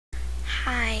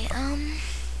Hi,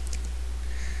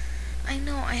 I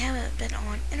know I haven't been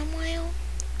on in a while.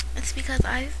 It's because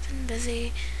I've been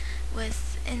busy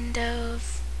with end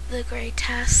of the grade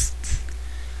tests,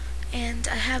 and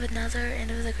I have another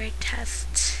end of the grade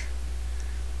test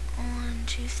on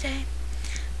Tuesday.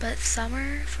 But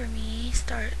summer for me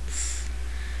starts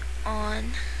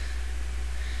on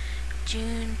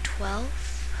June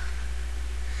 12th,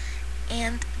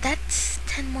 and that's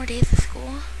 10 more days of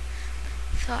school,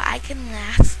 so I can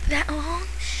last that long.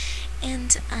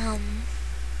 And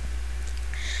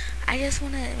I just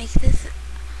want to make this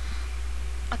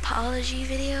apology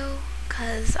video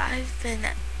because I've been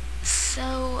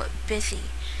so busy.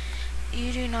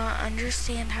 You do not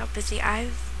understand how busy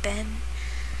I've been.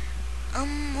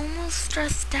 I'm almost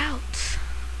stressed out.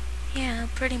 Yeah,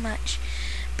 pretty much.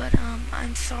 But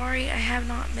I'm sorry I have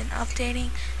not been updating.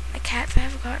 My cats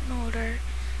have gotten older.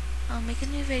 I'll make a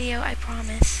new video, I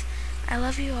promise. I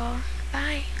love you all.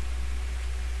 Bye.